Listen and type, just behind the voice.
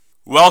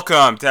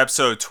Welcome to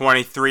episode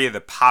 23 of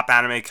the Pop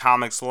Anime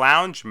Comics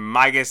Lounge.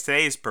 My guest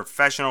today is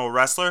professional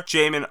wrestler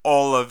Jamin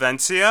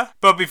Olivencia.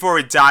 But before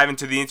we dive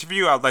into the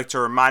interview, I'd like to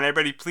remind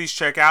everybody, please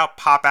check out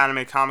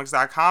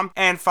popanimecomics.com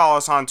and follow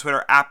us on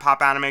Twitter at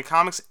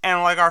popanimecomics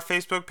and like our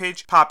Facebook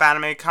page, Pop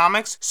Anime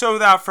Comics. So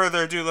without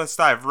further ado, let's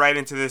dive right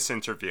into this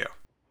interview.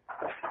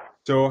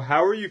 So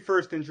how were you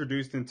first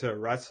introduced into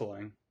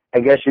wrestling? I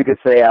guess you could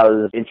say I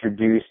was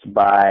introduced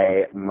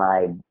by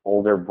my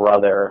older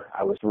brother.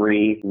 I was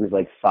 3, he was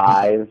like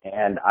 5,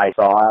 and I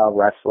saw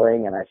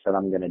wrestling and I said,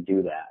 I'm going to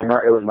do that.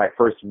 It was my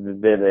first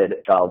vivid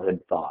childhood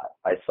thought.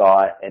 I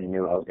saw it and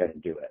knew I was going to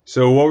do it.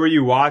 So what were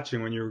you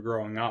watching when you were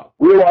growing up?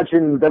 We were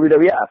watching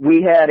WWF.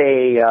 We had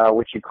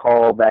what you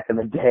call back in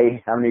the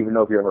day, I don't even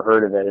know if you ever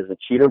heard of it, is a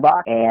cheater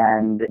box.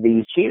 And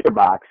these cheater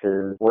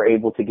boxes were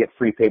able to get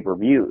free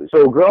pay-per-views.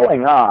 So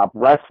growing up,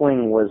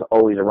 wrestling was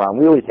always around.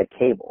 We always had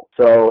cable.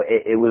 So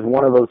it was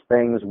one of those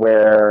things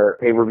where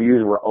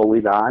pay-per-views were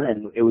always on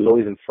and it was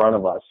always in front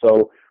of us.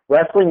 So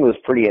wrestling was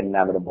pretty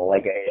inevitable.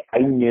 Like I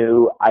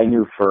knew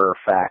for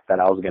a fact that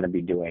I was going to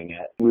be doing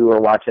it. We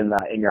were watching the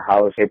In Your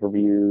House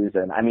pay-per-views,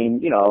 and I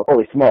mean,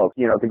 holy smokes,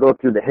 to go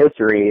through the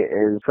history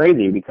is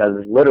crazy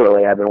because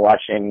literally I've been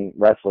watching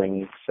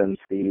wrestling since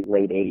the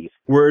late 80s.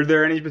 Were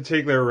there any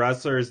particular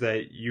wrestlers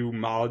that you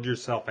modeled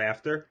yourself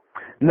after?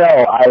 No,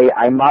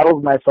 I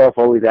modeled myself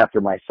always after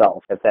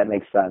myself, if that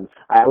makes sense.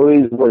 I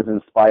always was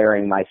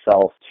inspiring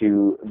myself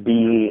to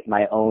be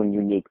my own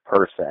unique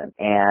person.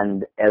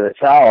 And as a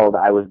child,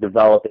 I was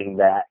developing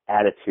that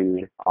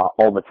attitude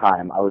all the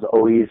time. I was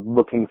always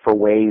looking for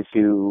ways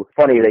to,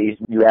 funny that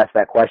you asked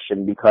that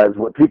question, because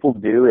what people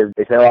do is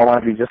they say, oh, I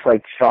want to be just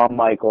like Shawn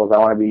Michaels. I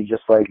want to be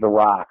just like The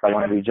Rock. I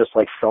want to be just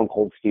like Stone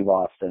Cold Steve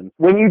Austin.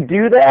 When you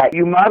do that,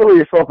 you model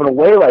yourself in a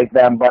way like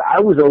them, but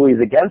I was always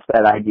against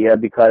that idea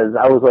because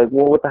I was like,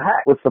 well, what the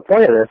heck? What's the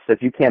point of this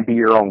if you can't be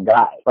your own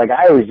guy? Like,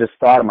 I always just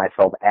thought of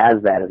myself as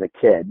that as a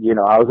kid.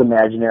 I was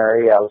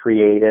imaginary, I was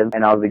creative,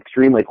 and I was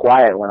extremely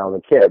quiet when I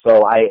was a kid.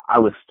 So I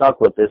was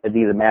stuck with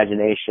these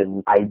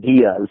imagination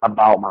ideas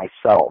about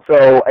myself.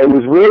 So it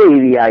was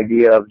really the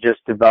idea of just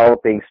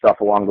developing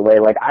stuff along the way.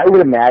 Like, I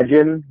would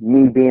imagine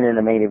me being in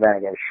a main event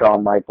against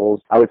Shawn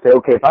Michaels. I would say,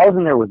 okay, if I was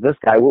in there with this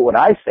guy, what would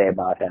I say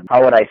about him?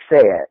 How would I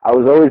say it? I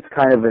was always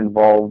kind of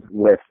involved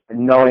with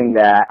knowing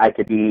that I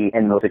could be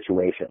in those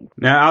situations.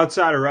 Now,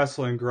 outside of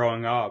wrestling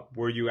growing up,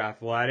 were you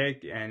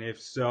athletic? And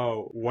if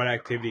so, what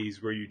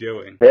activities were you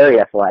doing? Very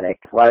athletic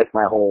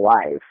my whole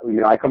life.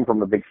 I come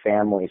from a big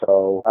family,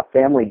 so a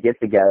family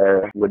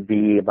get-together would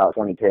be about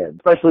 20 kids.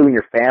 Especially when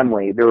you're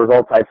family, there was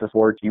all types of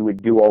sports you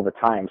would do all the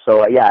time.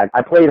 So yeah,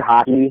 I played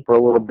hockey for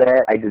a little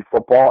bit. I did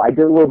football. I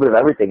did a little bit of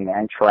everything,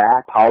 man.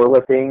 Track,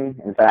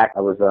 powerlifting. In fact,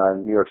 I was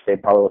a New York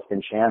State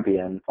powerlifting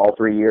champion all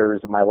 3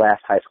 years of my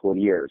last high school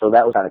year. So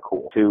that was kind of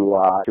cool to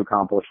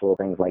accomplish little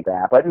things like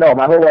that. But no,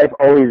 my whole life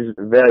always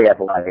very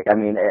athletic. I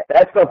mean,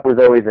 that stuff was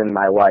always in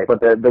my life. But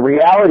the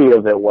reality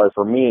of it was,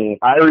 for me,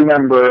 I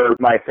remember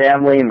my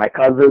family and my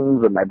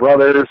cousins and my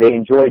brothers, they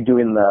enjoyed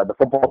doing the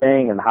football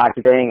thing and the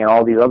hockey thing and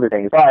all these other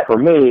things. But for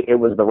me, it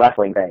was the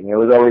wrestling thing. It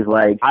was always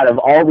like, out of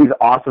all these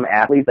awesome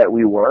athletes that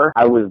we were,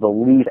 I was the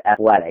least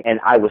athletic, and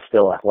I was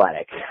still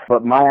athletic.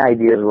 But my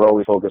ideas were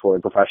always focused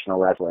toward professional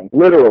wrestling.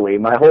 Literally,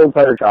 my whole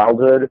entire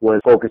childhood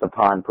was focused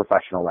upon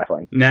professional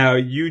wrestling. Now,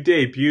 you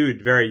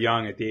debuted very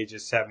young at the age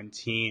of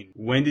 17.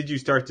 When did you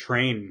start to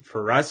train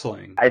for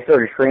wrestling? I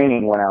started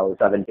training when I was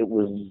 7. It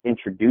was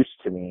introduced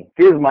to me.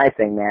 Here's my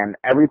thing, man.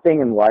 Everything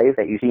in life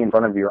that you see in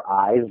front of your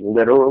eyes,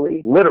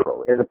 literally,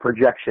 is a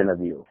projection of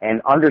you.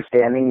 And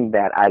understanding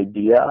that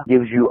idea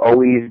gives you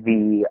always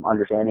the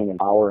understanding and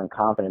power and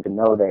confidence to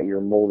know that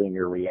you're molding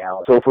your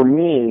reality. So for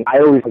me, I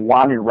always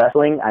wanted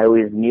wrestling. I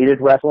always needed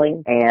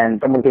wrestling. And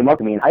someone came up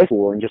to me in high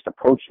school and just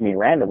approached me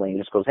randomly and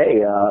just goes,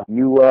 hey,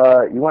 you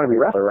want to be a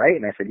wrestler, right?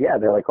 And I said, yeah.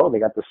 They're like, oh, they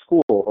got this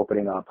school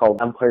opening up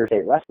called Empire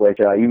State Wrestling, which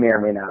you may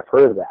or may not have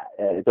heard of that.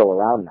 It's still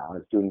around now.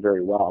 It's doing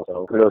very well,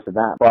 so kudos to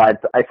them.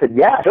 But I said,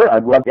 yeah, sure, I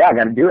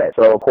got to do it.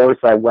 So, of course,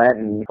 I went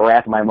and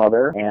harassed my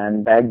mother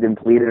and begged and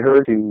pleaded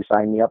her to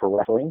sign me up for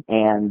wrestling,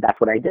 and that's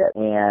what I did.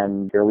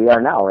 And here we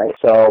are now, right?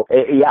 So,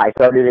 I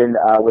started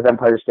with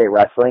Empire State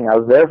Wrestling. I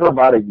was there for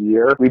about a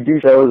year. We do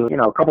shows,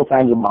 a couple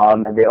times a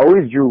month, and they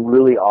always drew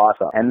really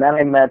awesome. And then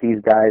I met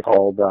these guys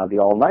called the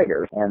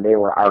All-Nighters, and they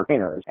were our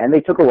trainers. And they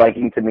took a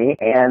liking to me,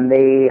 and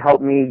they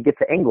helped me get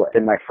to England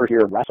in my first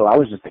year of wrestling. So I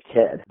was just a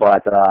kid,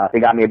 but they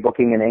got me a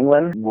booking in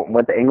England,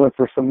 went to England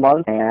for some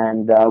months,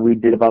 and we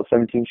did about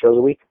 17 shows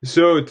a week.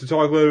 So to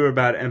talk a little bit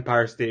about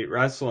Empire State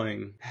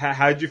Wrestling,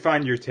 how did you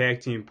find your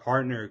tag team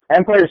partner?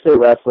 Empire State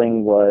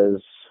Wrestling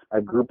was a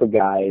group of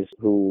guys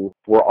who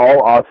were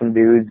all awesome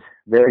dudes,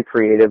 very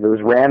creative. It was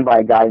ran by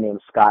a guy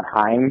named Scott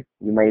Heim.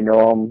 You may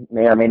know him,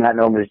 may or may not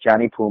know him as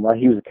Johnny Puma.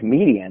 He was a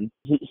comedian.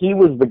 He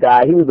was the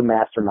guy, he was the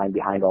mastermind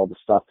behind all the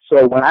stuff.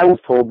 So when I was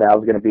told that I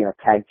was going to be in a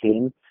tag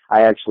team,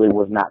 I actually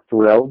was not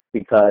thrilled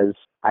because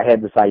I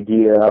had this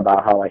idea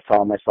about how I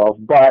saw myself,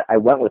 but I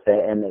went with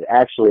it, and it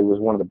actually was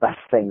one of the best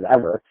things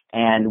ever.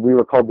 And we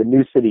were called the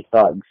New City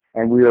Thugs,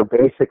 and we were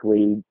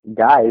basically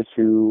guys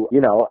who,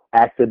 you know,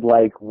 acted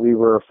like we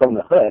were from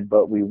the hood,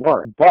 but we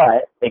weren't.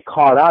 But it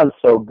caught on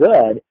so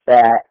good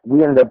that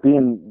we ended up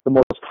being the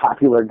most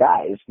popular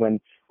guys when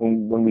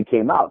we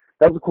came out.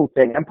 That was a cool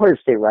thing. Empire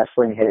State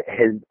Wrestling,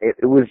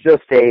 it was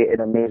just an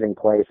amazing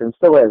place, and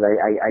still is.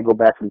 I go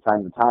back from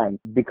time to time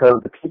because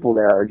the people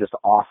there are just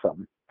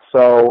awesome.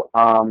 So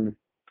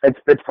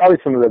it's probably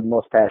some of the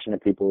most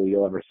passionate people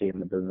you'll ever see in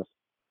the business.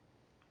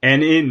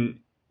 And in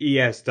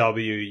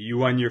ESW, you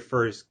won your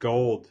first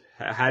gold.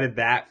 How did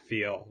that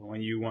feel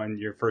when you won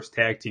your first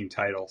tag team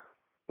title?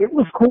 It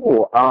was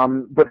cool.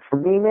 But for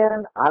me,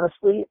 man,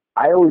 honestly,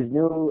 I always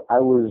knew I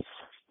was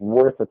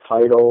worth a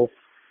title,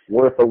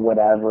 worth a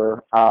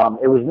whatever.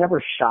 It was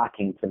never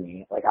shocking to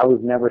me. Like, I was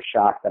never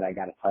shocked that I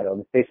got a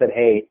title. If they said,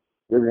 hey,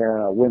 you're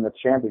going to win the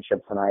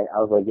championship tonight, I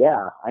was like,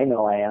 yeah, I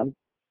know I am,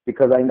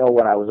 because I know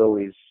what I was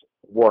always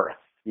worth.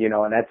 You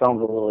know, and that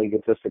sounds a little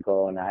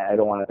egotistical, and I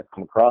don't want it to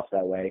come across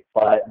that way.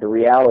 But the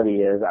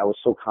reality is I was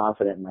so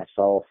confident in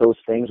myself. Those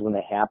things, when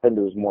they happened,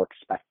 it was more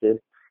expected.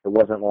 It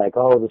wasn't like,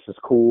 oh, this is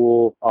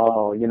cool.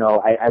 Oh, you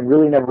know, I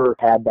really never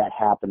had that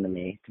happen to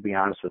me, to be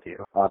honest with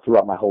you,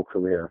 throughout my whole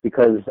career.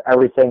 Because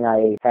everything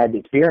I had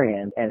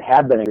experienced and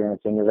have been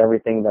experiencing is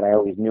everything that I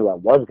always knew I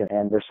was going to.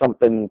 And there's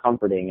something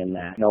comforting in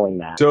that, knowing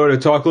that. So to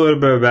talk a little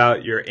bit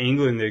about your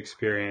England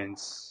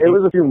experience. It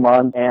was a few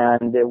months,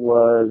 and it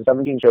was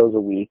 17 shows a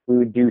week. We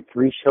would do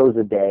 3 shows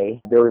a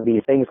day. There were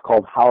these things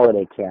called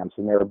holiday camps,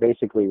 and they were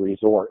basically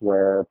resorts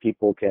where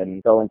people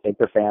can go and take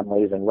their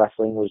families, and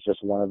wrestling was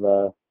just one of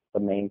the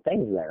main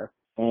things there.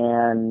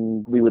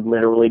 And we would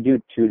literally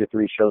do 2 to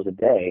 3 shows a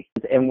day.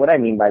 And what I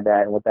mean by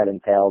that and what that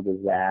entailed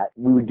is that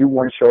we would do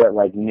one show at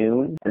like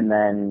noon and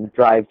then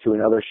drive to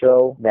another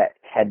show that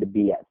had to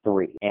be at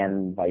 3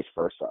 and vice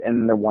versa.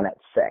 And then one at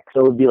 6.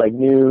 So it would be like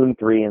noon,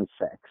 3, and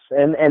 6.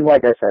 And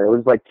like I said, it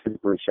was like 2 to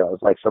 3 shows.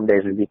 Like some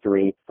days would be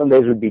 3, some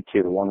days would be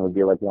 2. One would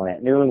be like 1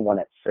 at noon, 1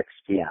 at 6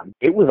 p.m.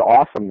 It was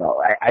awesome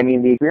though. I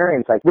mean, the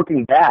experience, like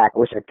looking back, I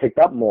wish I picked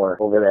up more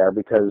over there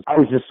because I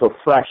was just so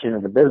fresh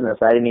into the business.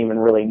 I didn't even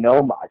really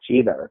know much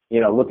either.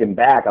 You know, looking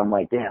back, I'm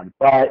like, damn.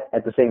 But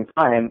at the same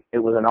time, it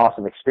was an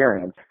awesome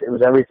experience. It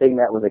was everything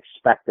that was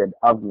expected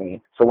of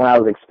me. So when I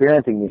was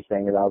experiencing these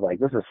things, I was like,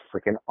 this is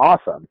freaking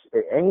awesome.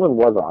 England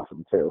was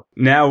awesome too.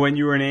 Now, when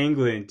you were in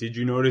England, did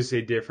you notice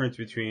a difference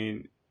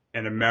between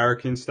an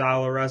American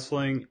style of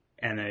wrestling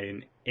and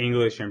an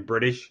English and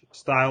British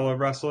style of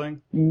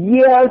wrestling?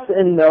 Yes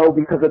and no,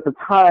 because at the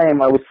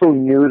time I was so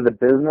new to the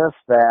business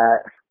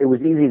that it was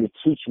easy to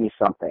teach me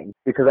something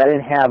because I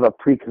didn't have a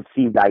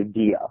preconceived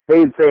idea.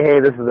 They'd say,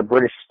 hey, this is a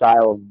British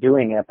style of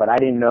doing it, but I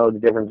didn't know the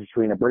difference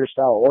between a British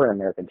style or an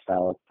American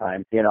style at the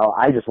time. You know,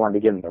 I just wanted to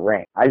get in the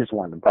ring. I just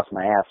wanted to bust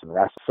my ass and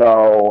wrestle.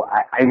 So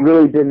I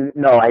really didn't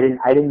know. I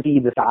didn't see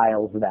the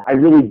styles of that. I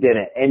really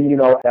didn't. And you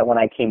know, that when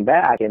I came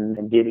back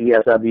and did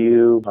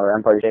ESW or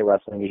Empire State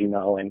Wrestling, as you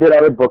know, and did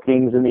other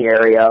bookings in the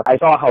area, I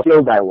saw how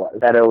skilled I was.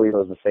 That always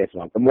was the safe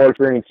one. The more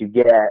experience you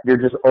get, you're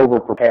just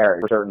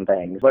over-prepared for certain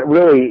things. But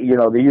really, you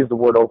know, they use the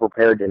word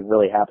over-prepared didn't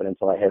really happen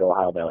until I hit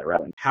Ohio Valley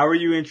Wrestling. How were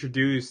you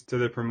introduced to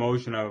the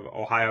promotion of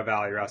Ohio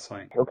Valley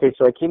Wrestling? Okay,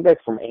 so I came back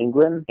from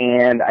England,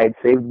 and I had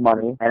saved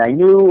money, and I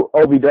knew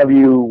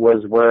OVW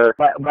was where,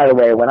 by the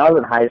way, when I was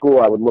in high school,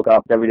 I would look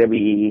up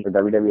WWE or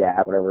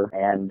WWF, whatever,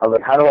 and I was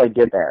like, how do I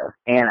get there?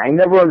 And I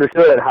never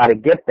understood how to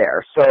get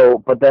there.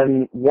 So, but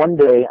then one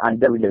day on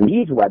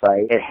WWE's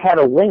website, it had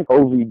a link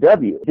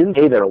OVW. It didn't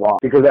stay there long,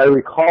 because I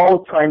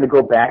recall trying to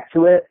go back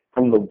to it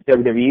from the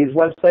WWE's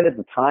website at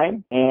the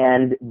time,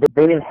 and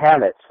they didn't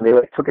have it, so they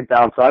took it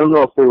down. So I don't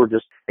know if they were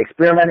just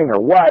experimenting or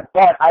what,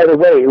 but either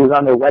way, it was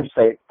on their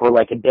website for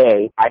like a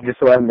day. I used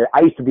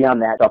to be on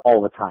that stuff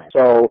all the time.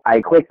 So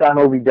I clicked on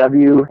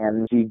OVW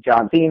and see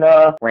John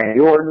Cena, Randy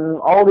Orton,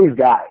 all these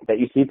guys that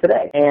you see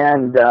today.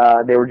 And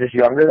they were just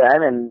younger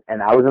then,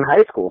 and I was in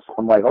high school. So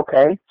I'm like,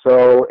 okay,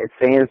 so it's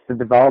saying it's the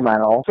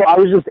developmental. So I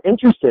was just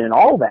interested in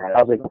all that.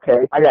 I was like,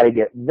 okay, I got to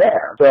get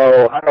there.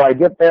 So how do I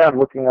get there? I'm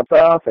looking up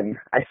stuff, and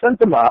I sent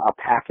them a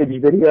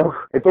package video.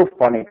 It's so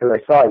funny because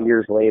I saw it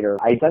years later.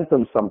 I sent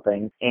them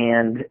something,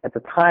 and at the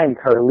time,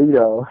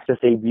 Carlito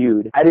just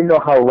debuted. I didn't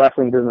know how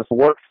wrestling business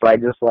works, so I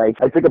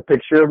took a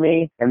picture of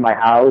me in my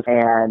house,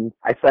 and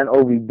I sent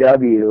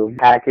OVW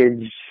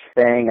package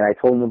thing, and I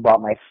told them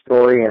about my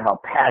story and how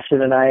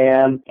passionate I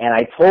am, and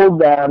I told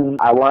them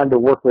I wanted to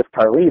work with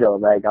Carlito,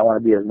 like I want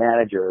to be his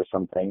manager or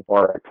something,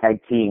 or a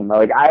tag team.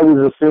 Like I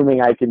was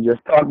assuming I could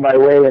just talk my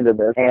way into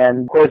this,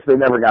 and of course they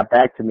never got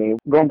back to me.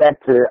 Going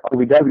back to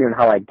OVW and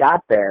how I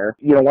got there,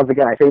 you know, once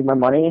again, I saved my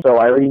money, so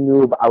I already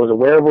knew, I was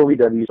aware of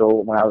OVW, so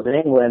when I was in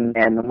England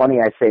and the money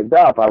I saved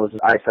up,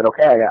 I said,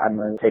 okay, I'm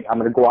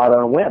gonna go out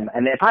on a whim.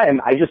 And at the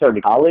time, I just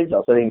started college. I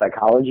was studying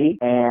psychology,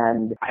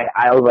 and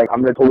I was like,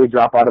 I'm gonna totally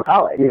drop out of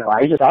college.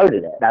 I just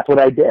started it. That's what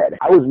I did.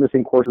 I was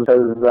missing courses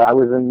because I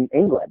was in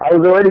England. I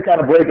was already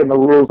kind of breaking the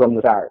rules from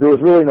the start. There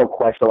was really no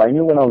question. So I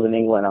knew when I was in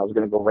England, I was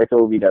gonna go right to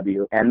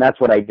OVW, and that's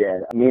what I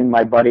did. Me and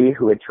my buddy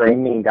who had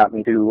trained me and got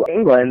me to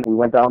England, we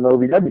went down to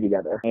OVW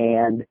together,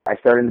 and I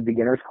started in the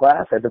beginner's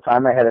class. At the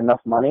time, I had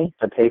enough money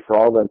to pay for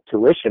all the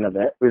tuition of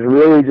it. It was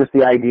really just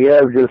the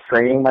idea of just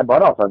training my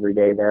butt off every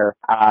day there.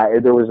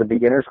 There was a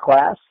beginner's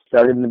class.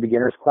 Started in the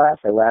beginner's class.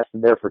 I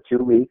lasted there for 2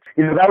 weeks.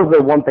 That was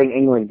the one thing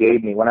England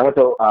gave me. When I went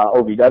to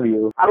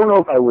OVW, I don't know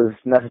if I was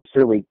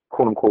necessarily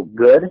quote-unquote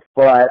good,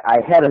 but I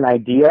had an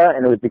idea,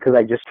 and it was because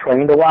I just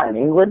trained a lot in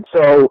England.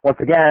 So once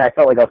again, I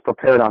felt like I was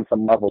prepared on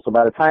some level. So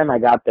by the time I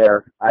got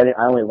there, I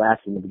only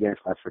lasted in the beginner's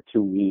class for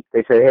 2 weeks.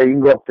 They said, hey, you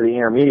can go up to the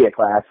intermediate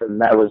class, and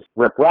that was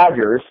Rip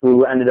Rogers,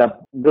 who ended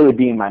up really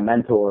being my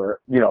mentor,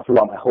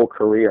 throughout my whole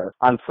career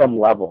on some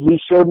level. He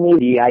showed me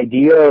the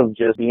idea of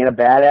just being a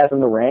badass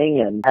in the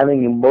ring and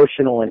having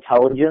emotional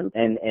intelligence,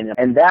 and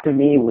that to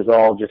me was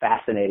all just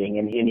fascinating.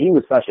 And he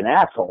was such an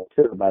asshole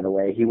too, by the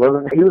way. He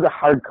was a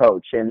hard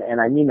coach, and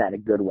I mean that in a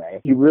good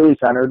way. He really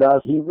centered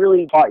us. He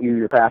really taught you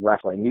your craft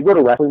wrestling. You go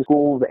to wrestling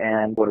schools,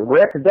 and what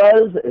Rick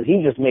does is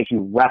he just makes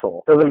you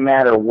wrestle. Doesn't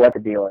matter what the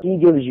deal is. He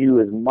gives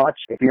you as much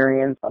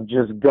experience of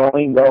just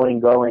going,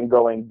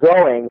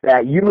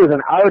 that you as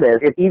an artist,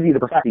 it's easy to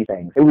perfect these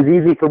things. It was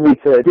easy for me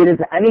to get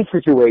into any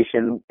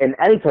situation in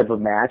any type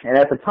of match, and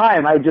at the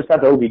time, I just got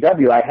to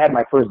OVW. I had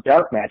my first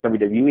dark match in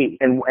WWE,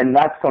 and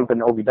that's something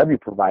OVW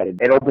provided.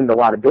 It opened a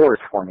lot of doors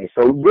for me.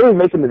 So really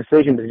making the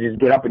decision to just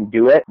get up and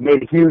do it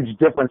made a huge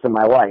difference in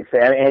my life.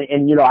 And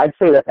I'd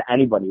say that to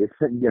anybody,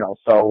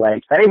 so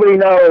like, if anybody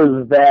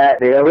knows that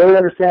they really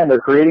understand they're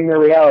creating their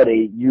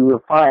reality, you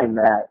will find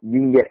that you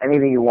can get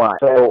anything you want.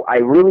 So I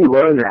really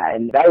learned that,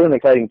 and that was an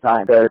exciting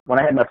time. Because when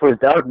I had my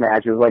first dark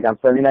match, it was like on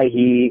Sunday Night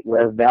Heat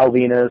with Val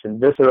Venus and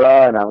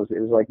Viscera, and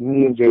it was like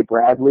me and Jay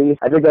Bradley.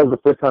 I think that was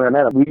the first time I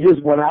met him. We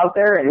just went out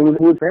there, and it was a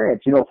cool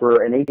experience.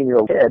 For an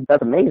 18-year-old kid,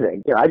 that's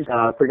amazing. I just got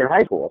out of freaking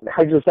high school.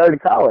 I just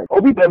started college.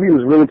 OVW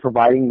was really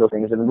providing those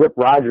things, and Rip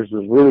Rogers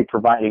was really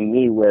providing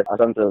me with a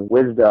sense of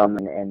wisdom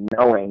and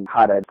knowing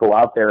how to go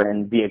out there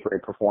and be a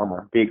great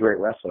performer, be a great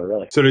wrestler,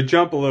 really. So to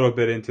jump a little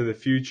bit into the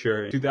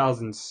future, in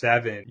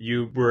 2007,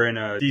 you were in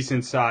a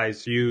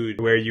decent-sized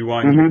feud where you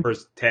won your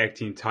first tag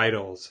team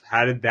titles.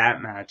 How did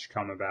that match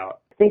come about?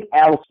 I think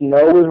Al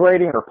Snow was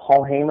writing, or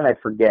Paul Heyman, I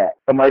forget.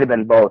 It might have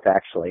been both,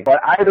 actually.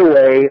 But either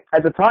way,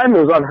 at the time,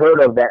 it was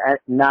unheard of that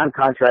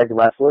non-contract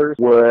wrestlers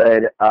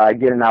would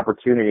get an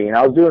opportunity. And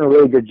I was doing a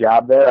really good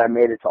job there. I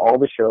made it to all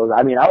the shows.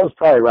 I mean, I was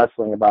probably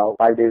wrestling about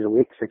 5 days a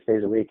week, 6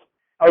 days a week.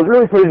 I was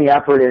really putting the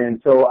effort in,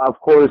 so of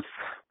course,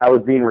 I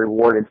was being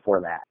rewarded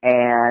for that.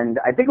 And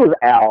I think it was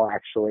Al,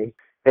 actually.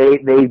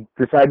 They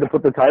decided to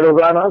put the titles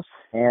on us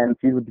and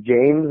feud with the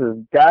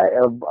James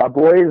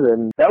boys,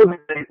 and that was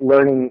a great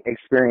learning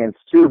experience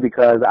too,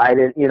 because I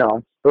didn't,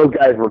 those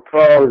guys were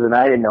pros and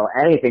I didn't know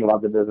anything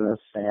about the business,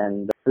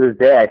 and to this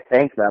day I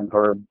thank them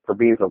for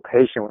being so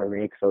patient with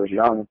me because I was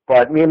young.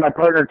 But me and my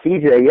partner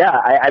TJ,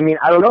 I mean,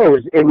 I don't know,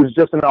 it was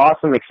just an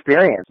awesome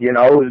experience, it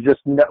was just,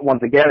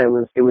 once again, it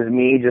was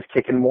me just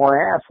kicking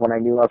more ass when I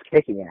knew I was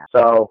kicking ass,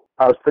 so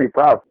I was pretty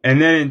proud.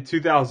 And then in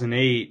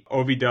 2008,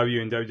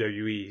 OVW and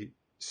WWE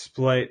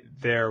split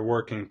their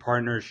working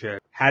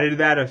partnership. How did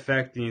that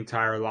affect the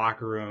entire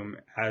locker room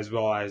as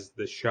well as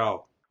the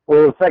show?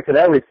 Well, it affected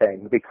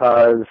everything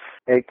because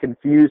it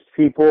confused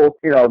people.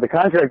 The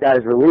contract guys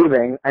were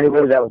leaving.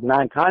 Anybody that was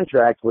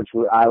non-contract, which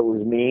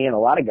was me and a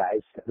lot of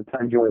guys. At the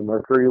time, Joey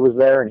Mercury was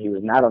there, and he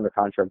was not under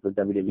contract with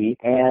WWE.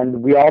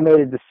 And we all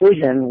made a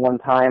decision one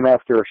time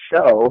after a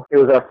show. It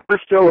was our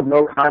first show with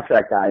no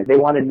contract guys. They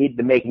wanted me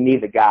to make me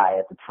the guy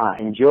at the time.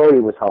 And Joey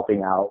was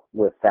helping out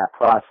with that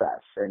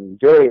process. And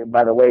Joey,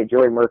 by the way,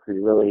 Joey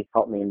Mercury really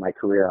helped me in my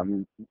career.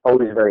 I'm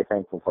always very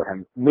thankful for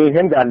him. Me and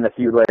him got in the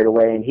feud right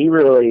away, and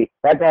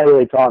that guy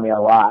really taught me a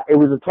lot. It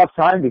was a tough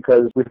time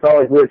because we felt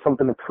like we had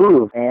something to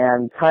prove,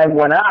 and time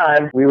went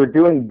on. We were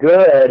doing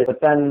good,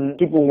 but then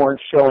people weren't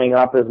showing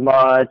up as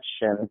much,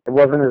 and it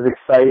wasn't as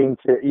exciting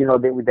to,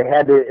 they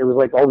had to, it was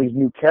like all these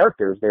new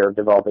characters they were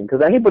developing,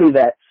 because anybody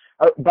that,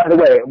 by the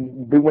way,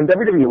 when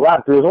WWE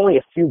left, there was only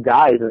a few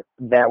guys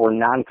that were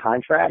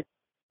non-contract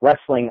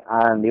wrestling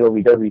on the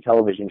OVW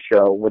television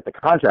show with the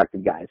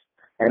contracted guys.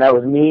 And that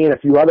was me and a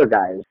few other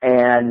guys.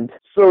 And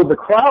so the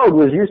crowd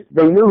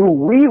they knew who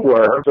we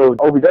were, so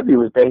OVW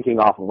was banking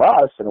off of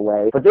us in a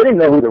way, but they didn't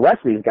know who the rest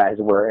of these guys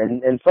were,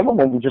 and some of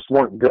them just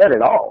weren't good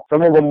at all.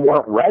 Some of them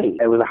weren't ready.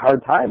 It was a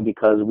hard time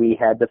because we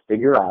had to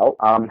figure out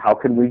how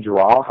can we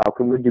draw, how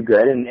can we do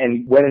good,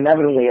 and what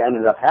inevitably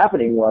ended up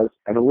happening was,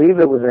 I believe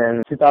it was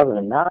in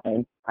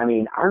 2009, I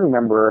mean, I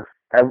remember,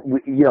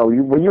 when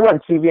you're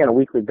on TV on a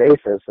weekly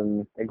basis,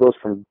 and it goes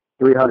from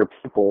 300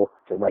 people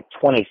to like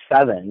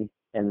 27,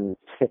 in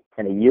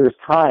a year's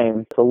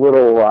time, it's a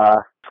little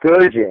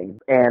discouraging.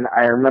 And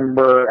I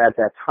remember at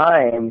that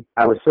time,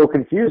 I was so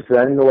confused because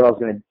I didn't know what I was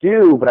going to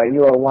do, but I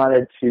knew I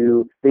wanted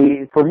to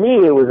be, for me,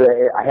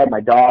 I had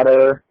my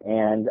daughter,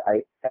 and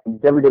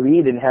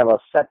WWE didn't have a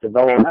set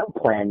developmental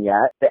plan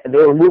yet. They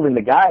were moving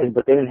the guys,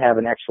 but they didn't have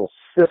an actual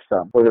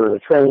system where there was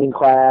a training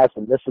class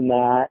and this and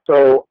that.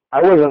 So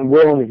I wasn't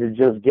willing to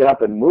just get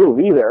up and move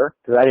either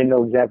because I didn't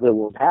know exactly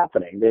what was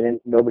happening.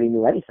 Nobody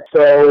knew anything.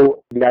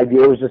 So the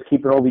idea was just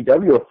keeping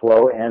OVW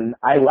afloat, and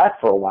I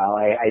left for a while.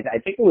 I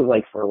think it was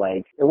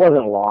it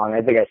wasn't long.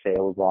 I think I say it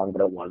was long,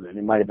 but it wasn't.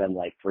 It might have been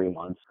like 3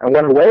 months. I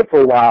went away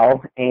for a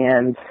while,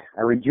 and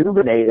I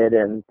rejuvenated,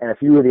 and a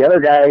few of the other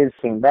guys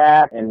came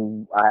back,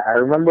 and I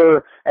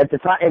remember at the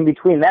time, in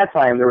between that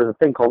time, there was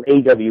a thing called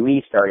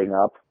AWE starting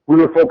up. We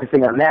were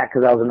focusing on that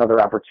because that was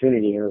another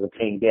opportunity and it was a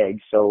paying gig,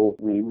 so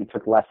we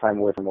took less time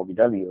away from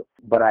OVW.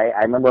 But I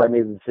remember I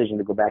made the decision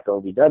to go back to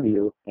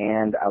OVW,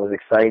 and I was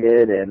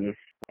excited, and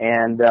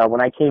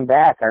when I came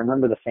back, I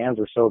remember the fans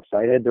were so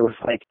excited. There was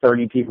like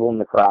 30 people in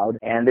the crowd,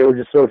 and they were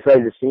just so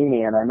excited to see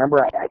me. And I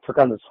remember I took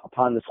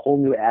upon this whole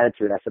new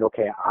attitude. I said,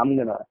 okay, I'm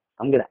gonna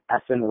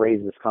effing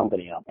raise this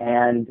company up.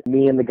 And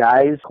me and the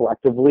guys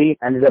collectively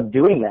ended up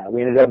doing that.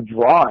 We ended up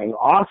drawing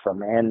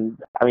awesome. And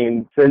I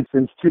mean, since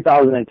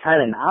 2010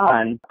 and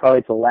on,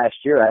 probably till last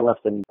year, I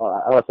left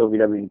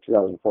OVW in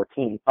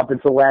 2014. Up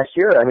until last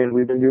year, I mean,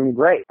 we've been doing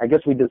great. I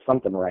guess we did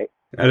something right.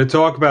 Now, to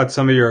talk about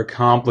some of your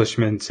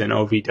accomplishments in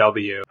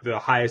OVW, the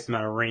highest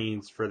amount of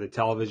reigns for the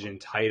television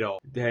title,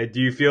 do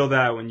you feel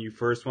that when you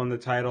first won the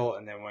title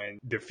and then when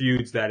the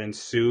feuds that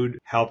ensued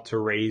helped to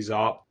raise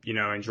up,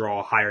 and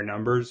draw higher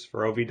numbers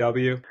for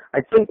OVW?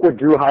 I think what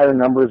drew higher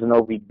numbers in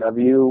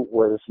OVW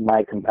was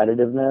my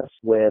competitiveness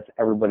with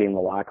everybody in the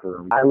locker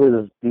room. I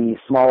was the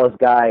smallest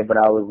guy, but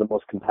I was the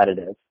most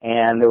competitive.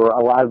 And there were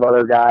a lot of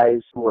other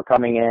guys who were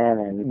coming in,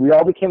 and we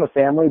all became a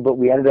family, but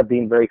we ended up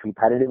being very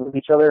competitive with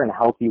each other in a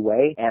healthy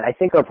way. And I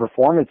think our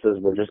performances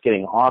were just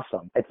getting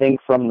awesome. I think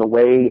from the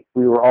way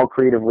we were all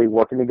creatively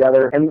working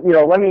together. And,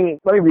 let me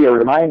be a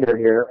reminder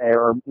here,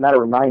 or not a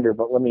reminder,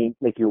 but let me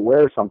make you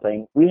aware of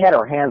something. We had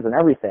our hands in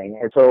everything.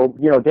 And so,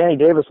 Danny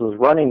Davis was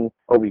running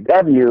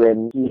OVW,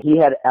 and he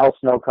had Al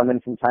Snow come in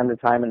from time to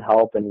time and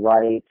help and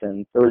write.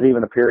 And there was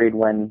even a period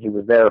when he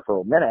was there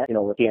for a minute,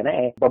 with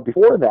TNA. But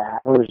before that,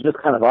 it was just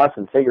kind of us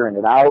and figuring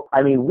it out.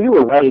 I mean, we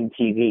were writing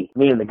TV,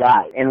 me and the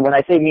guys. And when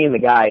I say me and the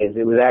guys,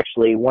 it was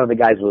actually one of the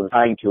guys was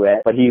assigned to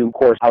it. But he, of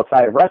course,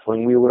 outside of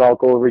wrestling, we would all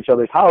go over each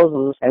other's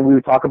houses and we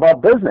would talk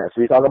about business.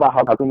 We would talk about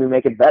how can we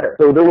make it better.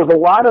 So there was a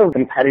lot of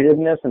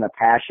competitiveness and a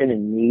passion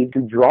and need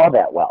to draw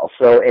that well.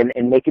 So,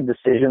 and making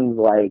decisions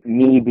like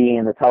me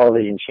being the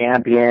television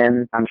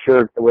champion, I'm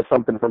sure it was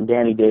something from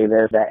Danny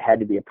Davis that had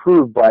to be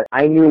approved, but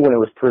I knew when it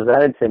was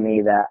presented to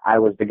me that I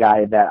was the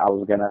guy that I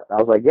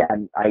was like, yeah,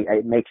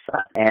 it makes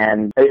sense.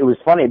 And it was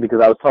funny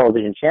because I was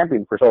television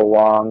champion for so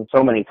long,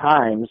 so many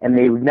times, and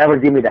they would never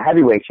give me the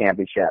heavyweight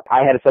championship.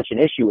 I had such an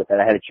issue with it.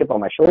 I had a chip on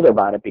my shoulder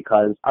about it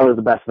because I was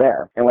the best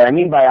there. And what I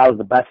mean by I was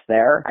the best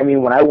there, I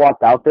mean when I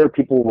walked out there,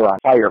 people were on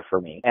fire for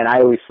me. And I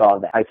always saw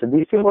that. I said,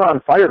 these people are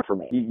on fire for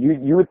me.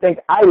 You would think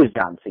I was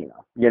John Cena,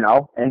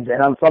 and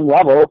on some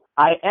level,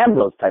 I am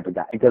those type of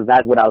guys because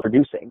that's what I was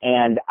producing.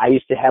 And I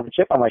used to have a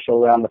chip on my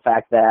shoulder on the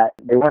fact that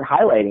they weren't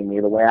highlighting me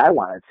the way I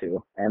wanted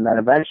to. And then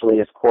eventually,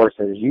 of course,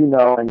 as you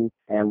know,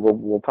 and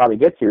we'll probably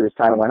get to as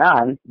time went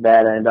on,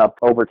 that ended up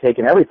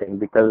overtaking everything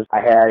because I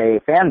had a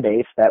fan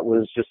base that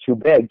was just too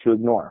big to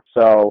ignore.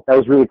 So that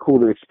was really cool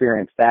to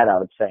experience that, I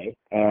would say.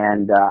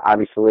 And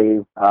obviously,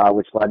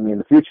 which led me in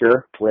the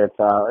future with,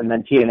 and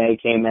then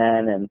TNA came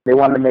in and they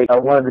wanted to make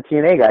one of the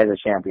TNA guys a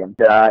champion.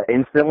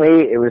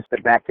 Instantly, it was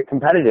back to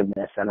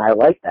competitiveness, and I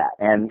liked that.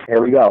 And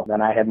here we go.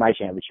 Then I had my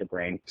championship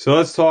reign. So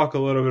let's talk a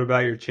little bit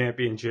about your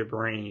championship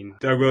reign.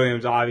 Doug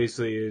Williams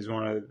obviously is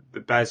one of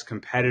the best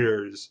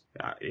competitors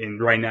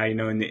right now,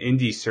 in the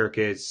indie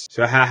circuits.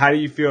 So how do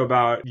you feel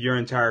about your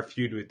entire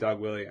feud with Doug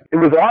Williams? It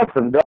was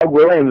awesome. Doug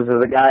Williams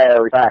is a guy I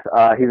respect.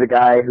 He's a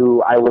guy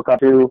who I look up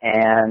to,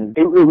 and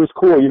it was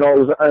cool. It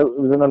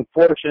was an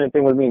unfortunate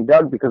thing with me and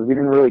Doug because we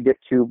didn't really get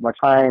too much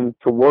time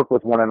to work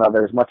with one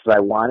another as much as I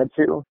wanted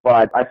to,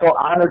 but I felt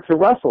honored to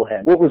wrestle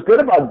him. What was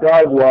good about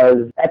Doug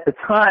was, at the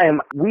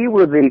time, we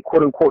were the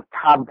quote-unquote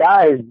top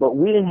guys, but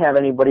we didn't have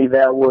anybody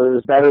that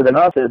was better than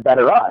us that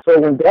better us. So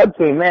when Doug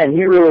came in,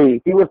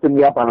 he lifted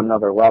me up on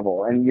another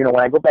level. And, when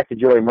I go back to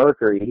Joey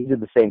Mercury, he did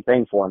the same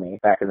thing for me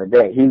back in the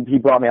day. He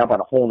brought me up on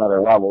a whole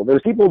nother level.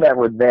 There's people that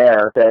were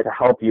there to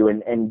help you,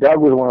 and Doug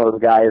was one of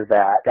those guys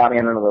that got me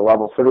on another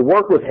level. So to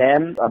work with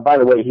him, by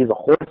the way, he's a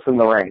horse in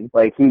the ring.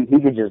 Like, he's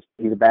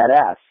a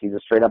badass. He's a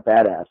straight up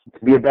badass.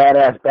 To be a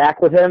badass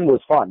back with him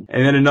was fun.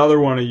 And then another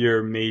one of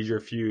your major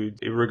feuds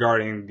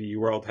regarding the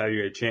World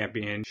Heavyweight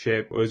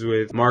Championship was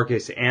with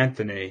Marcus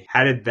Anthony.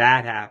 How did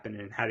that happen,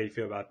 and how do you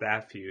feel about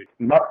that feud?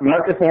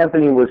 Marcus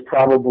Anthony was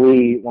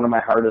probably one of my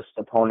hardest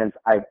opponents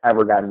I've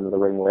ever gotten into the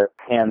ring with,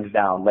 hands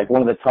down. Like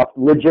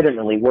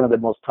legitimately one of the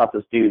most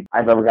toughest dudes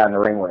I've ever gotten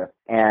in the ring with.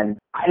 And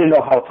I didn't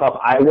know how tough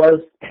I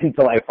was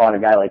until I fought a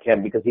guy like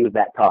him because he was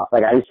that tough.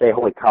 Like, I used to say,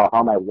 holy cow, how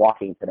am I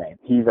walking today?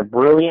 He's a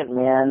brilliant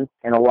man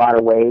in a lot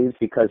of ways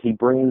because he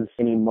brings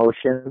an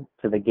emotion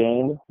to the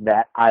game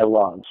that I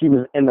love. He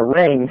was in the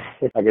ring,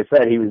 like I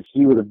said, he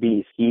was a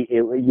beast.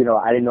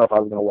 I didn't know if I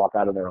was going to walk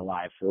out of there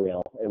alive for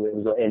real.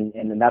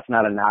 And that's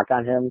not a knock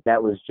on him.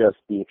 That was just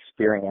the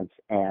experience,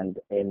 and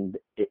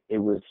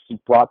he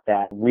brought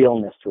that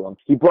realness to him.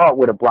 He brought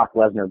what a Brock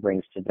Lesnar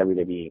brings to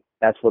WWE.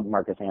 That's what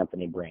Marcus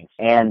Anthony brings.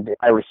 And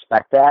I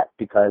respect that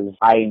because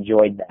I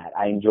enjoyed that.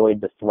 I enjoyed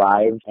to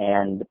thrive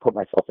and put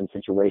myself in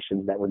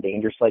situations that were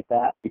dangerous like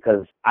that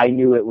because I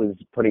knew it was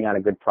putting on a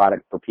good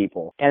product for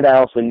people. And I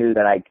also knew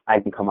that I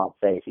can come out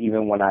safe,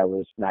 even when I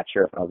was not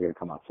sure if I was going to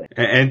come out safe.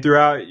 And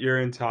throughout your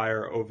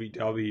entire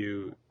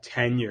OVW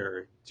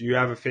tenure, do you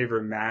have a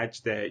favorite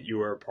match that you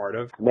were a part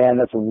of? Man,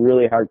 that's a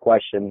really hard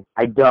question.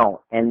 I don't.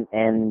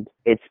 And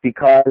it's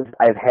because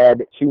I've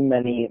had too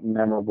many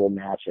memorable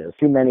matches,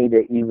 too many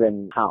to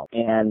even count.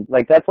 And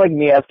that's like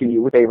me asking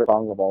you what favorite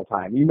song of all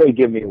time. You may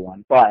give me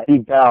one, but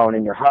deep down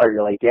in your heart,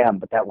 you're like, damn,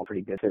 but that one's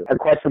pretty good too. A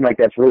question like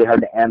that's really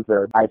hard to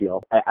answer, I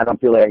feel. I don't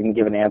feel like I can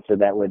give an answer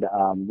that would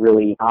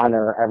really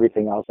honor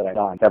everything else that I've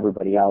done to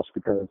everybody else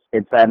because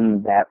it's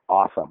been that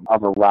awesome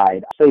of a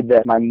ride. I say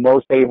that my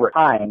most favorite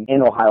time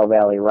in Ohio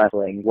Valley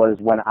Wrestling was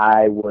when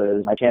I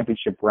was my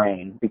championship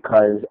reign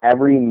because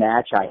every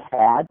match I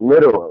had,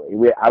 literally,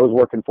 I was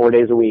working 4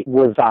 days a week,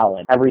 was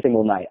solid every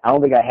single night. I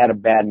don't think I had a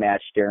bad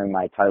match during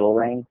my title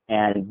reign,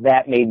 and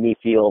that made me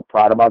feel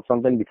proud about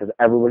something because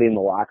everybody in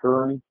the locker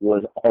room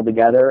was all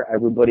together.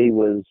 Everybody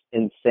was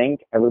in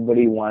sync.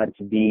 Everybody wanted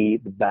to be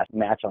the best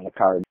match on the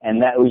card,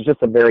 and that was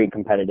just a very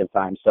competitive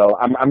time. So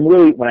I'm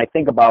really, when I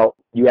think about,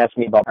 you asked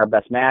me about our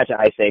best match,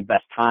 I say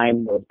best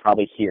time was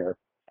probably here.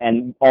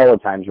 And all the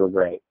times were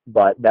great,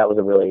 but that was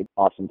a really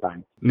awesome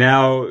time.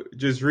 Now,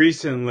 just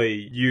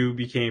recently, you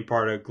became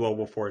part of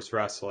Global Force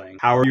Wrestling.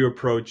 How were you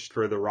approached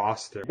for the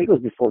roster? I think it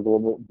was before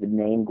the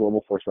name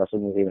Global Force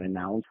Wrestling was even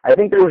announced. I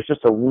think there was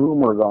just a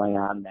rumor going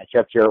on that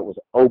Jeff Jarrett was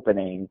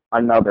opening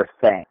another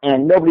thing.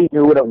 And nobody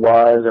knew what it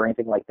was or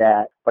anything like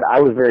that, but I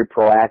was very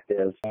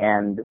proactive,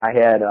 and I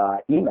had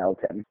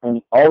emailed him.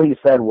 And all he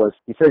said was,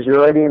 he says, "You're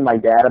already in my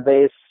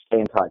database. Stay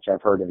in touch.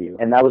 I've heard of you."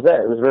 And that was it.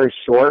 It was very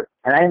short,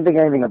 and I didn't think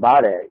anything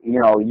about it.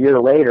 A year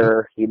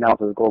later, he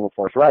announced it was Global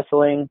Force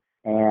Wrestling,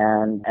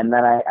 and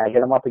then I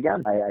hit him up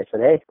again. I said,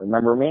 "Hey,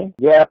 remember me?"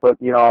 "Yeah, but,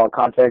 I'll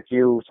contact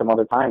you some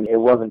other time." It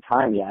wasn't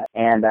time yet,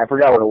 and I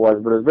forgot what it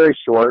was, but it was very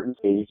short.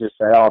 He just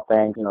said, "Oh,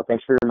 thanks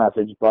for your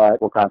message, but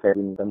we'll contact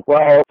you."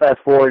 Well, fast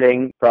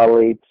forwarding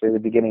probably to the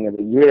beginning of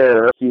the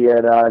year, he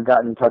had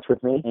gotten in touch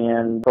with me,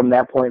 and from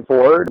that point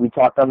forward, we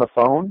talked on the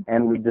phone,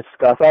 and we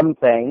discussed some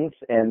things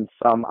and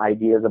some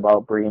ideas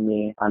about bringing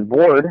me on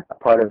board, a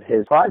part of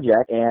his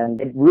project,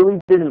 and it really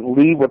didn't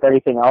leave with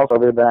anything else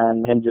other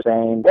than him just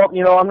saying,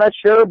 "Well, I'm not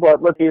sure,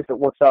 but let's see if it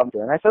works out."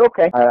 And I said,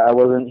 okay. I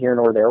wasn't here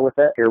nor there with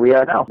it. Here we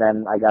are now.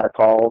 Then I got a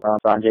call from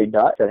Sanjay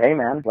Dutt, said, "Hey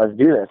man, let's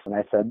do this." And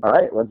I said, all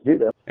right, let's do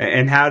this.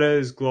 And how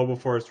does Global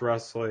Force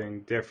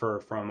Wrestling differ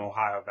from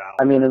Ohio Valley?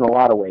 I mean, in a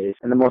lot of ways.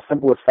 In the most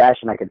simplest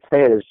fashion I could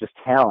say it is just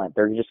talent.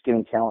 They're just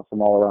getting talent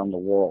from all around the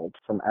world,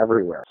 from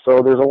everywhere.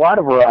 So there's a lot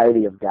of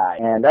variety of guys,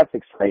 and that's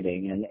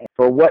exciting. And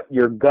for what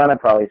you're gonna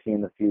probably see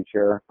in the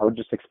future, I would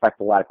just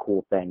expect a lot of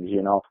cool things,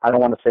 I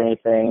don't want to say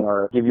anything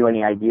or give you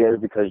any ideas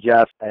because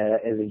Jeff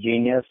is a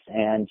genius,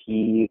 and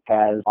he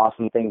has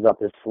awesome things up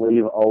his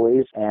sleeve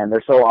always, and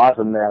they're so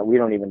awesome that we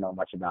don't even know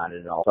much about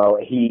it at all. So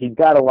he's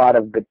got a lot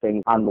of good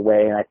things on the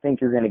way, and I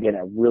think you're going to get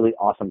a really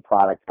awesome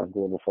product of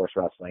Global Force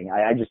Wrestling.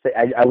 I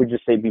would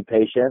just say be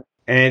patient.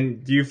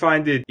 And do you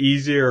find it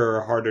easier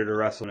or harder to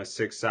wrestle in a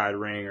six-side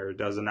ring, or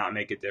does it not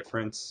make a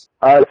difference?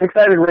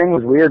 Six-sided ring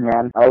was weird,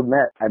 man. I'll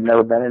admit. I've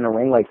never been in a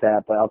ring like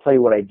that, but I'll tell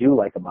you what I do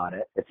like about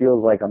it. It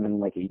feels like I'm in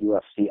like a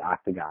UFC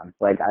octagon.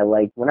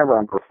 Whenever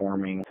I'm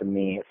performing, to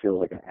me, it feels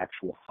like an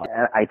actual fight.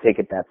 And I take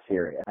it that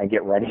serious. I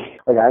get ready.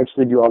 I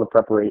actually do all the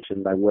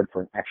preparations I would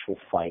for an actual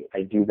fight.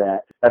 I do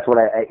that. That's what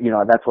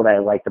that's what I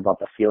liked about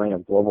the feeling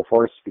of Global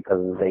Force,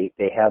 because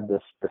they have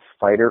this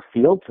fighter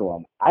feel to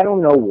them. I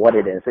don't know what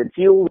it is. It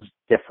feels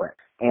different.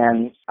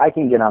 And I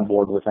can get on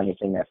board with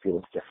anything that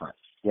feels different,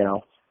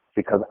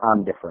 because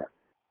I'm different.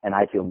 And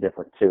I feel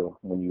different too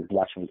when you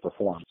watch me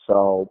perform.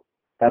 So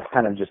that's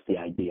kind of just the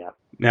idea.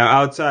 Now,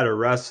 outside of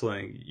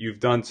wrestling, you've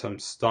done some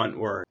stunt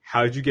work.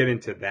 How did you get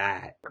into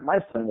that? My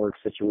stunt work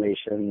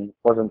situation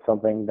wasn't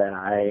something that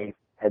I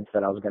had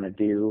said I was going to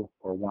do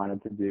or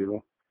wanted to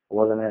do. It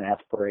wasn't an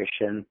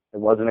aspiration. It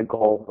wasn't a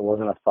goal. It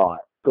wasn't a thought.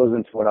 It goes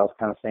into what I was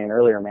kind of saying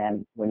earlier,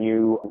 man. When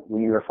you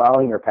are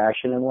following your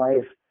passion in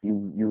life,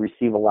 you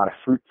receive a lot of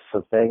fruits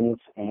of things,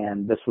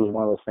 and this was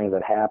one of those things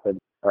that happened.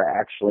 Or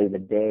actually, the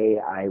day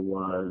I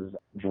was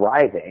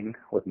driving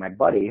with my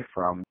buddy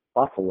from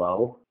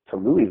Buffalo to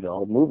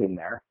Louisville, moving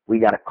there, we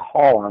got a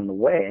call on the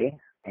way,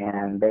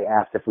 and they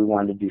asked if we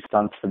wanted to do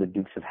stunts for the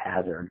Dukes of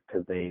Hazzard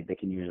because they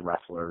can use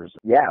wrestlers.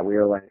 Yeah, we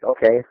were like,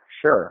 okay,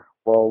 sure.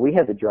 Well, we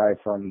had to drive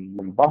from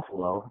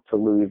Buffalo to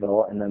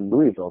Louisville and then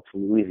Louisville to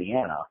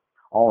Louisiana.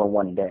 all in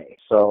one day.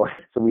 So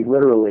we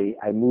literally,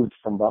 I moved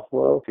from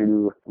Buffalo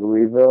to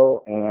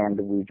Louisville, and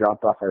we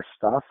dropped off our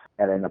stuff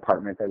at an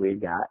apartment that we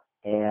had got,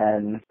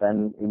 and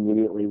then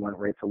immediately went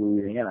right to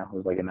Louisiana. It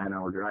was like a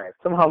 9-hour drive.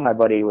 Somehow my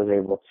buddy was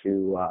able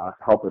to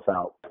help us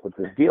out with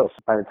this deal.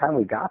 So by the time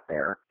we got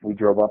there, we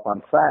drove up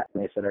on set,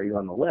 and they said, "Are you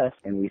on the list?"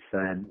 And we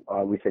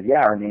said,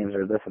 "Yeah, our names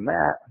are this and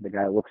that." The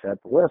guy looks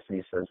at the list, and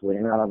he says, "Well,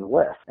 you're not on the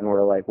list." And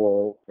we're like,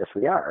 "Well, yes,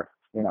 we are.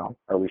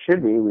 Or we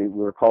should be. We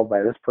were called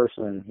by this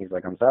person." And he's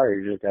like, "I'm sorry,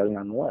 you're just getting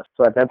on the list."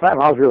 So at that time,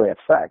 I was really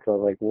upset. So I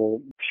was like,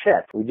 well,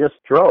 shit, we just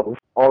drove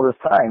all this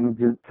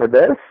time for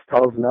this?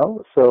 Tell us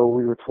no? So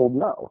we were told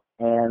no.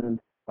 And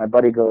my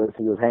buddy goes,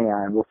 "Hang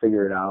on, we'll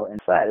figure it out." And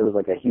it was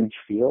like a huge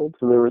field.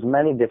 So there was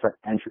many different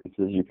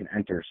entrances you can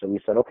enter. So we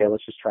said, okay,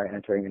 let's just try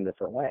entering in a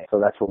different way. So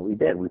that's what we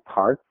did. We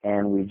parked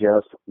and we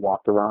just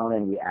walked around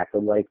and we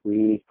acted like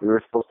we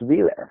were supposed to be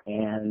there.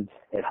 And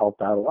it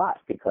helped out a lot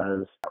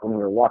because when we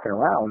were walking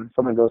around,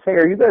 someone goes, "Hey,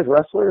 are you guys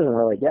wrestlers?" And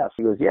we're like, "Yes."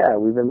 He goes, "Yeah,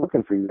 we've been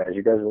looking for you guys.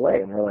 You guys are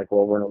late." And we're like,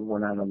 "Well, we're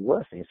not on the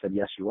list." And he said,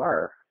 "Yes, you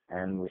are."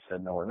 And we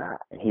said, "No, we're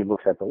not." And he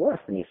looks at the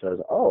list and he says,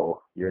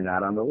 "Oh, you're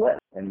not on the list."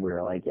 And we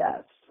were like,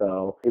 "Yes."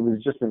 So it was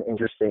just an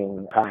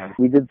interesting time.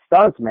 We did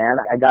stunts, man.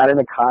 I got in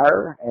a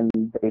car and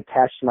they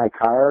attached my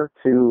car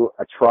to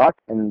a truck,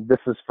 and this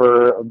is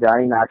for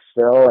Johnny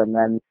Knoxville. And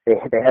then they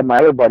had my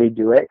other buddy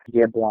do it. He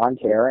had blonde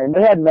hair, and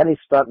they had many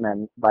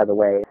stuntmen, by the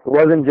way. It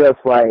wasn't just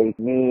like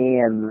me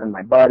and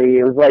my buddy.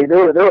 It was like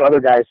there were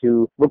other guys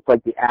who looked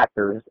like the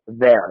actors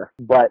there,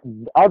 but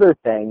other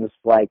things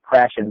like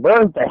crash and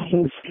burn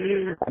things,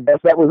 I guess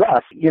that was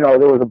us.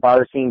 There was a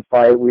bar scene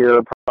fight we were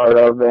a part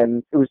of,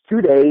 and it was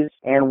 2 days.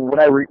 And what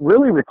I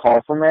really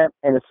recall from it,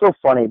 and it's so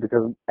funny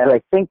because as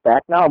I think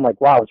back now, I'm like,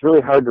 wow, it's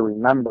really hard to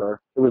remember.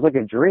 It was like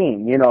a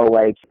dream,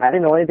 like I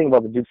didn't know anything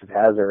about the Dukes of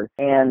Hazzard,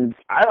 and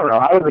I don't know,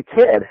 I was a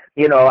kid,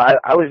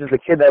 I was just a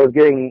kid that was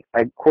getting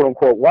quote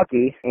unquote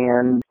lucky,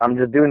 and I'm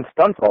just doing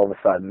stunts all of a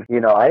sudden.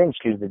 I didn't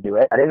choose to do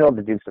it. I didn't know what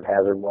the Dukes of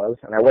Hazzard was,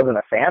 and I wasn't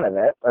a fan of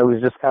it. I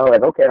was just kind of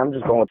like, okay, I'm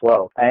just going with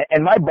flow.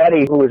 And my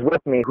buddy who was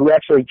with me, who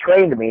actually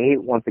trained me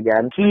once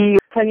again, he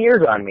 10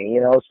 years on me,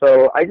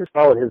 so I just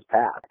followed his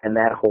path and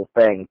that whole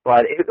thing.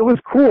 But it was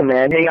cool,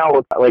 man. Hanging out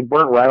with,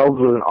 Burt Reynolds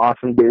was an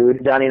awesome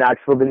dude. Johnny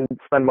Knoxville didn't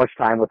spend much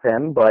time with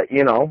him, but,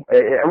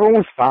 everyone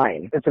was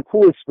fine. It's a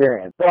cool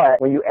experience. But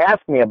when you ask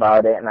me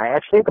about it, and I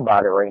actually think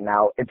about it right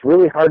now, it's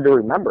really hard to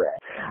remember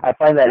it. I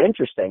find that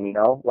interesting,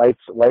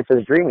 Life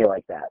is dreamy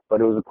like that,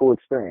 but it was a cool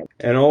experience.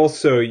 And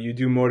also, you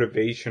do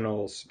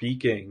motivational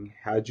speaking.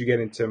 How'd you get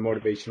into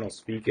motivational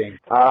speaking?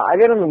 I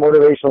got into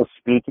motivational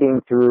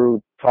speaking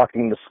through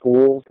talking to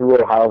schools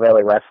through Ohio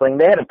Valley Wrestling.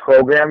 They had a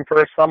program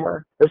for a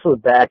summer. This was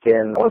back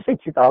in, I want to say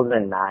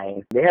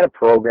 2009. They had a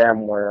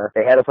program where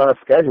they had us on a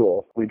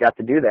schedule. We got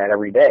to do that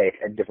every day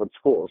at different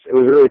schools. It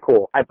was really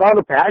cool. I found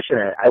it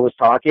passionate. I was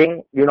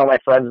talking, my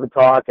friends would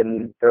talk,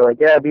 and they're like,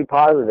 "Yeah, be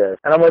positive."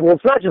 And I'm like, well,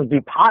 it's not just be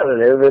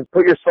positive. It's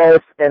put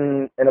yourself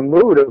in a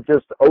mood of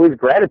just always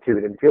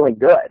gratitude and feeling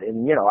good.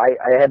 And,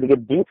 I had to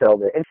get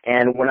detailed.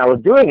 And when I was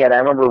doing it, I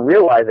remember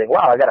realizing,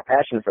 wow, I got a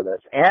passion for this.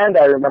 And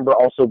I remember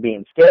also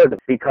being scared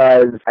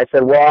because I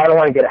said, well, I don't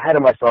want to get ahead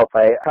of myself.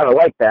 I kind of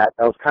like that.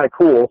 That was kind of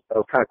cool. That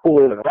was kind of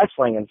cooler than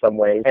wrestling in some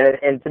ways.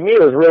 And to me,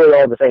 it was really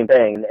all the same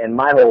thing. And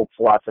my whole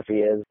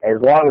philosophy is,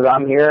 as long as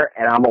I'm here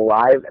and I'm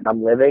alive and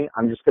I'm living,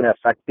 I'm just going to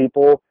affect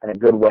people in a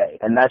good way.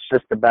 And that's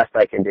just the best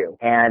I can do.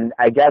 And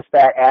I guess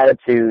that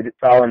attitude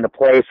fell into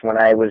place when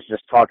I was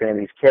just talking to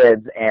these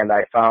kids, and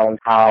I found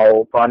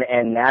how fun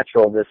and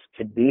natural this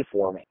could be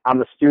for me.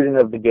 I'm a student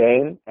of the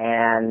game,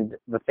 and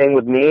the thing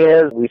with me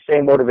is, we say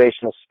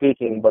motivational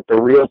speaking, but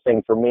the real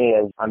thing for me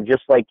is I'm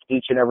just like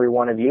each and every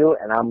one of you,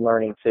 and I'm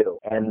learning too.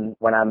 And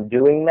when I'm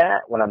doing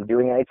that, when I'm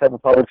doing any type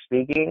of public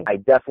speaking, I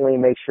definitely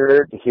make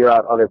sure to hear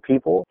out other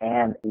people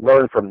and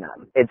learn from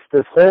them. It's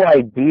this whole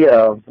idea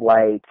of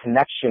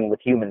connection with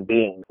human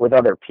beings, with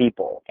other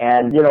people.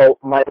 And,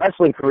 my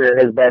wrestling career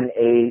has been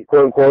a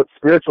quote-unquote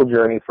spiritual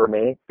journey for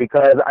me,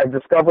 because I've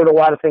discovered a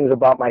lot of things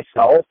about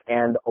myself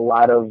and a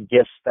lot of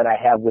gifts that I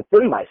have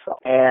within myself.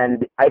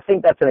 And I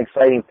think that's an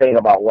exciting thing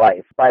about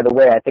life. By the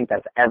way, I think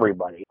that's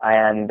everybody.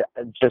 And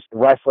just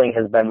wrestling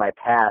has been my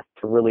path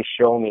to really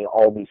show me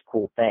all these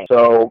cool things.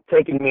 So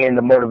taking me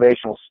into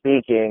motivational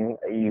speaking,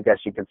 you guess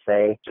you could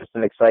say, just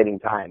an exciting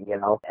time,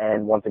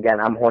 And once again,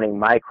 I'm honing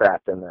my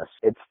craft in this.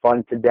 It's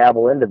fun to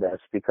dabble into this,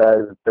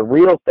 because the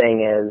real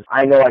thing is,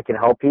 I know I can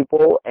help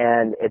people,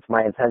 and it's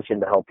my intention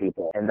to help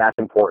people. And that's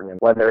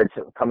important. Whether it's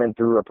coming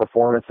through a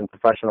performance in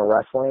professional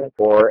wrestling,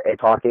 or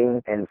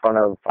talking in front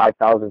of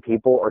 5,000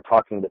 people, or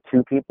talking to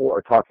 2 people,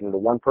 or talking to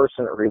 1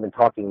 person, or even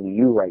talking to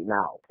you right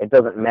now. It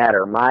doesn't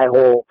matter. My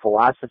whole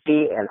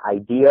philosophy and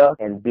idea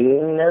and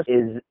beingness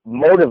is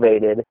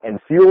motivated and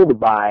fueled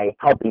by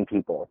helping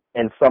people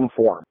in some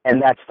form.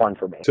 And that's fun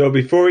for me. So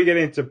before we get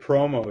into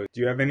promos,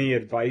 do you have any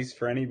advice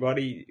for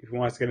anybody who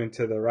wants to get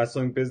into the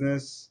wrestling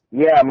business?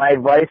 Yeah, my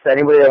advice to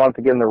anybody that wants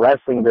to get in the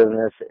wrestling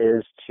business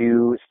is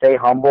to stay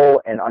humble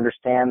and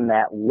understand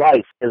that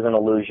life is an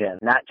illusion.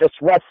 Not just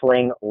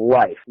wrestling,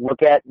 life.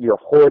 Look at your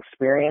whole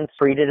experience,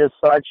 treat it as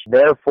such.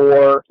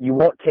 Therefore, you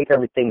won't take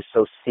everything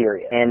so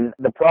serious. And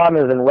the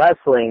problem is in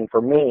wrestling,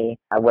 for me,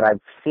 what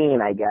I've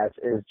seen, I guess,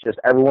 is just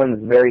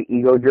everyone's very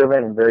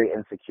ego-driven and very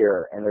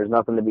insecure. And there's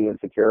nothing to be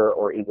insecure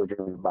or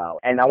ego-driven about.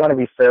 And I want to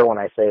be fair when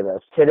I say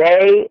this.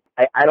 Today,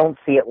 I don't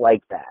see it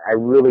like that. I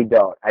really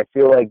don't. I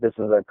feel like this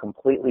is a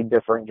completely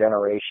different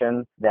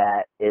generation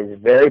that is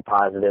very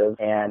positive,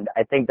 and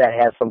I think that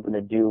has something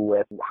to do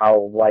with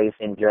how life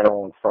in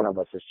general in front of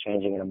us is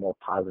changing in a more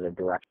positive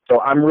direction.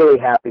 So I'm really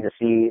happy to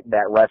see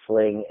that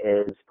wrestling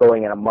is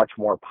going in a much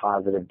more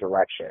positive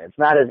direction. It's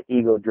not as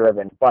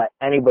ego-driven, but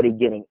anybody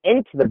getting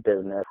into the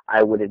business,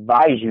 I would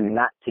advise you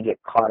not to get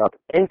caught up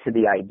into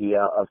the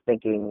idea of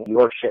thinking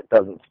your shit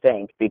doesn't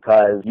stink,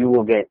 because you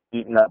will get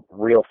eaten up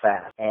real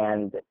fast.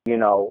 And,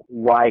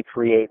 why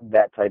create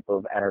that type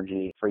of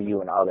energy for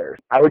you and others?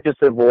 I would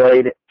just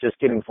avoid just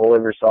getting full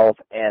of yourself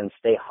and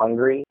stay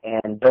hungry,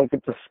 and don't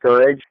get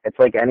discouraged. It's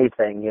like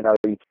anything,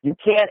 you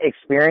can't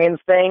experience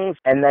things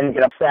and then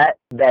get upset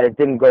that it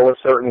didn't go a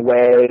certain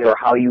way or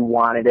how you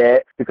wanted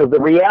it, because the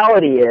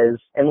reality is,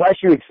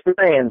 unless you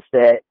experienced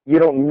it, you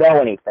don't know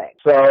anything.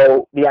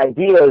 So the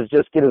idea is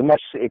just get as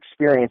much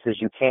experience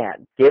as you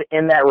can. Get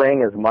in that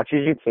ring as much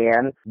as you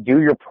can. Do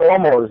your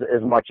promos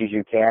as much as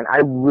you can.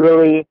 I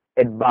really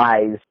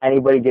advise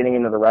anybody getting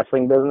into the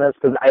wrestling business,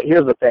 because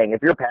here's the thing,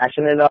 if you're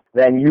passionate enough,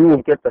 then you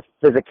will get the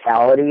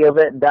physicality of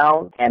it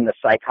down and the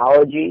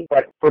psychology.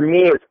 But for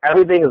me,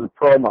 everything is a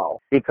promo,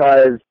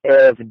 because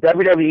if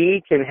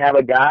WWE can have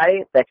a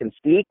guy that can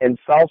speak and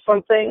sell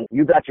something,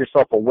 you got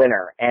yourself a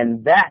winner.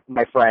 And that,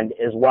 my friend,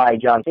 is why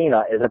John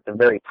Cena is at the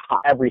very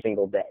top every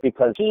single day,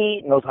 because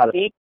he knows how to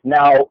speak.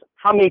 Now,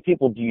 how many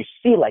people do you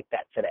see like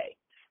that today?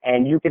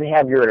 And you can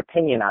have your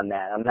opinion on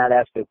that. I'm not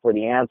asking for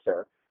the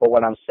answer. But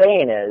what I'm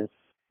saying is,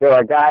 there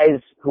are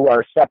guys who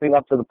are stepping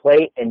up to the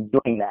plate and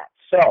doing that.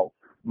 So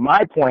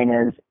my point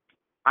is,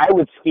 I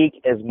would speak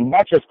as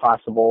much as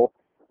possible,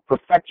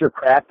 perfect your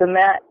craft in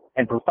that,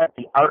 and perfect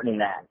the art in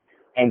that,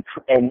 and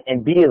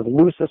be as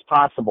loose as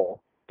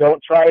possible.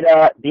 Don't try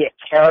to be a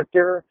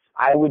character.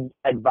 I would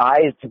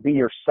advise to be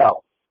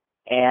yourself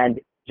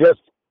and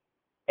just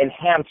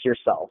enhance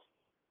yourself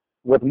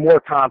with more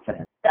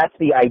confidence. That's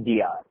the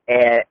idea.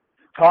 And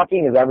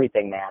talking is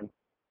everything, man.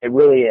 It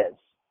really is.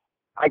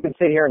 I can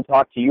sit here and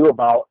talk to you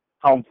about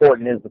how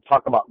important it is to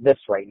talk about this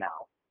right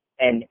now.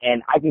 And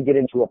I can get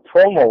into a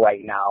promo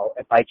right now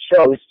if I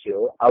chose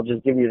to. I'll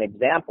just give you an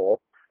example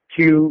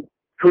to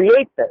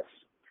create this.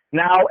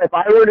 Now, if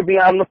I were to be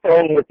on the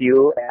phone with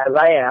you as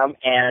I am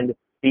and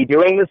be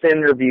doing this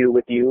interview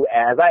with you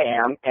as I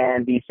am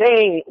and be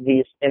saying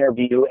this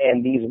interview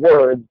and these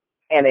words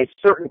in a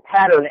certain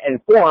pattern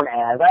and form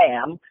as I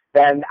am,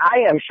 then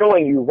I am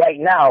showing you right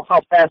now how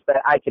fast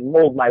that I can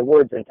mold my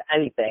words into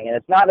anything. And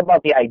it's not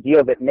about the idea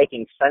of it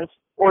making sense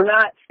or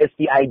not. It's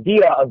the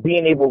idea of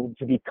being able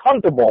to be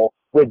comfortable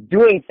with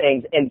doing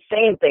things and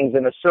saying things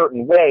in a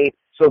certain way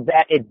so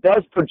that it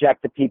does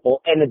project to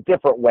people in a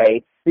different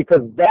way,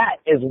 because that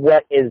is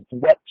what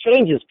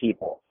changes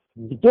people.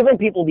 Giving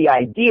people the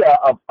idea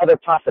of other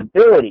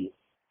possibilities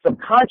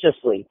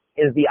subconsciously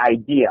is the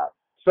idea.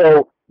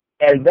 So,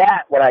 and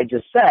that, what I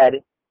just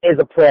said, is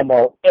a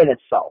promo in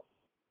itself.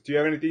 Do you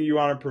have anything you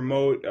want to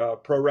promote?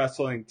 Pro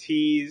Wrestling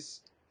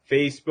Tees,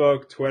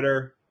 Facebook,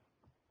 Twitter?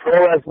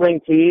 Pro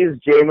Wrestling Tees,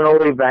 Jamin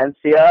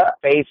Olivencia,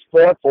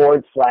 Facebook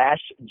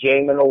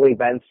 /Jamin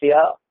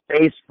Olivencia,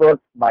 Facebook,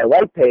 my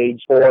web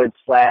page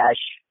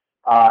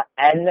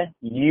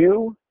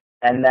 /NU,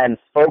 and then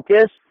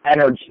Focus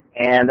Energy.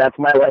 And that's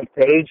my like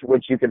page,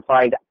 which you can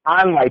find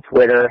on my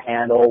Twitter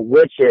handle,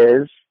 which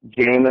is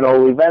Jamin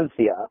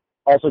Olivencia.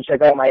 Also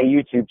check out my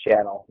YouTube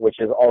channel, which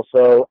is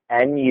also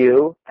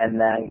NU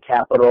and then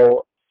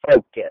capital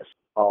Focus,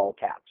 all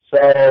caps.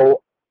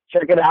 So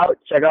check it out.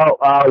 Check out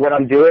what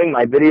I'm doing,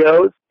 my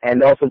videos,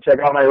 and also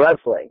check out my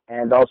wrestling.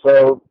 And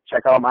also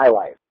check out my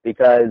life,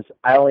 because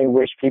I only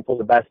wish people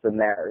the best in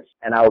theirs,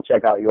 and I will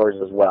check out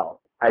yours as well.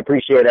 I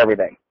appreciate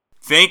everything.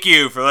 Thank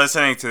you for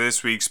listening to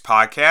this week's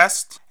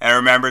podcast. And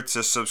remember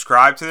to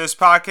subscribe to this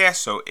podcast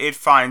so it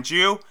finds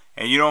you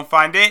and you don't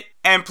find it.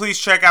 And please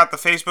check out the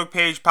Facebook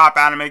page, Pop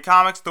Anime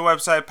Comics, the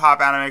website,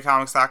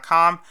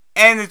 popanimecomics.com,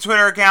 and the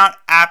Twitter account,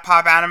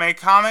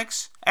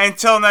 @PopAnimeComics.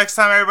 Until next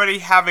time, everybody,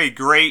 have a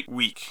great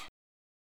week.